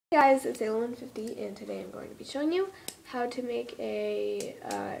Hey guys, it's A150 and today I'm going to be showing you how to make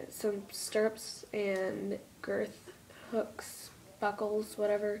some stirrups and girth hooks, buckles,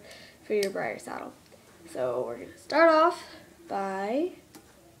 whatever, for your breyer saddle. So we're going to start off by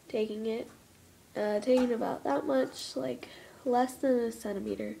taking about that much, like less than a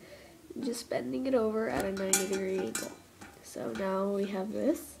centimeter, and just bending it over at a 90-degree angle. So now we have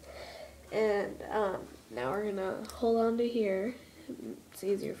this, and now we're going to hold on to here. It's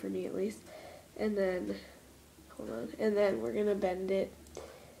easier for me at least. And then, and then we're gonna bend it,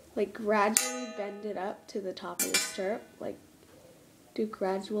 like gradually bend it up to the top of the stirrup, like do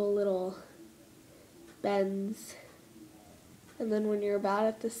gradual little bends. And then when you're about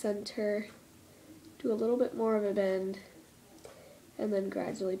at the center, do a little bit more of a bend, and then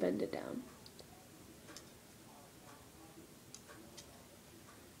gradually bend it down.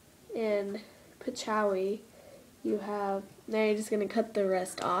 And Pachawi, you have, now you're just going to cut the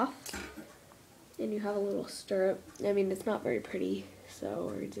rest off, and you have a little stirrup. I mean, it's not very pretty,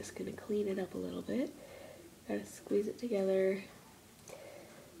 so we're just going to clean it up a little bit. Gotta squeeze it together.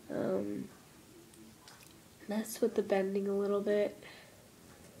 Mess with the bending a little bit,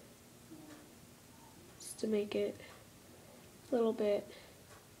 just to make it a little bit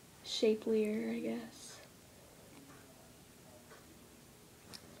shapelier, I guess.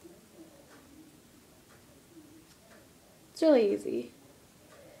 It's really easy,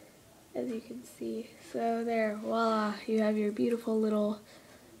 as you can see. So there, voila, you have your beautiful little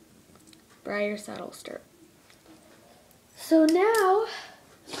breyer saddle stirrup. So now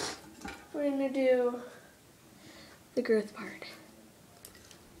we're going to do the girth part.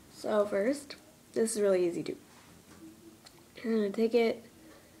 So first, this is really easy too. You're going to take it,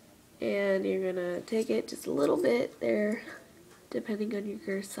 and you're going to take it just a little bit there, depending on your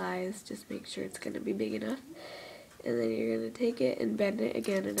girth size. Just make sure it's going to be big enough. And then you're going to take it and bend it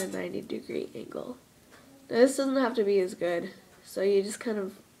again at a 90-degree angle. Now this doesn't have to be as good, so you just kind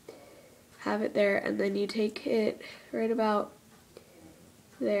of have it there, and then you take it right about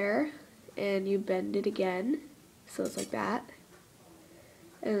there, and you bend it again, so it's like that.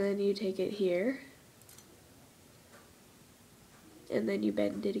 And then you take it here, and then you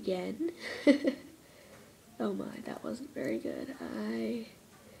bend it again. Oh my, that wasn't very good. I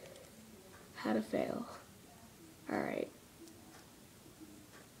had a fail. Alright.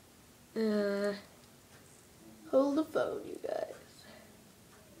 Hold the phone, you guys.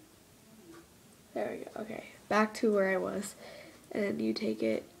 There we go. Okay, back to where I was. And you take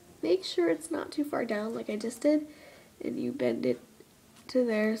it, make sure it's not too far down like I just did, and you bend it to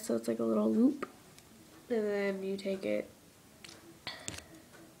there so it's like a little loop. And then you take it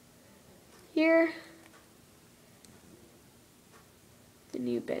here, and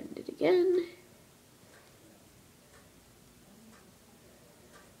you bend it again.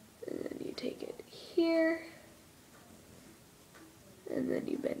 Take it here, and then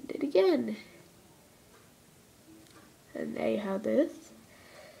you bend it again, and there you have this,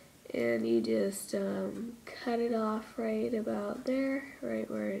 and you just cut it off right about there,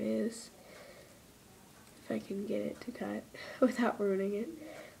 right where it is, if I can get it to cut without ruining it.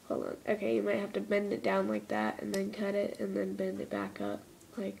 Hold on. Okay, you might have to bend it down like that, and then cut it, and then bend it back up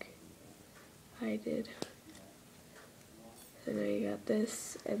like I did. So now you got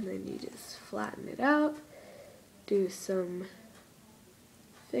this, and then you just flatten it out, do some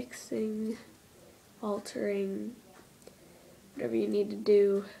fixing, altering, whatever you need to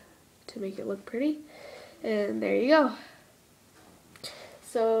do to make it look pretty, and there you go.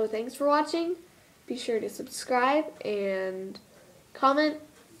 So thanks for watching. Be sure to subscribe and comment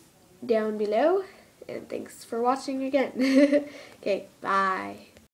down below, and thanks for watching again. Okay, bye.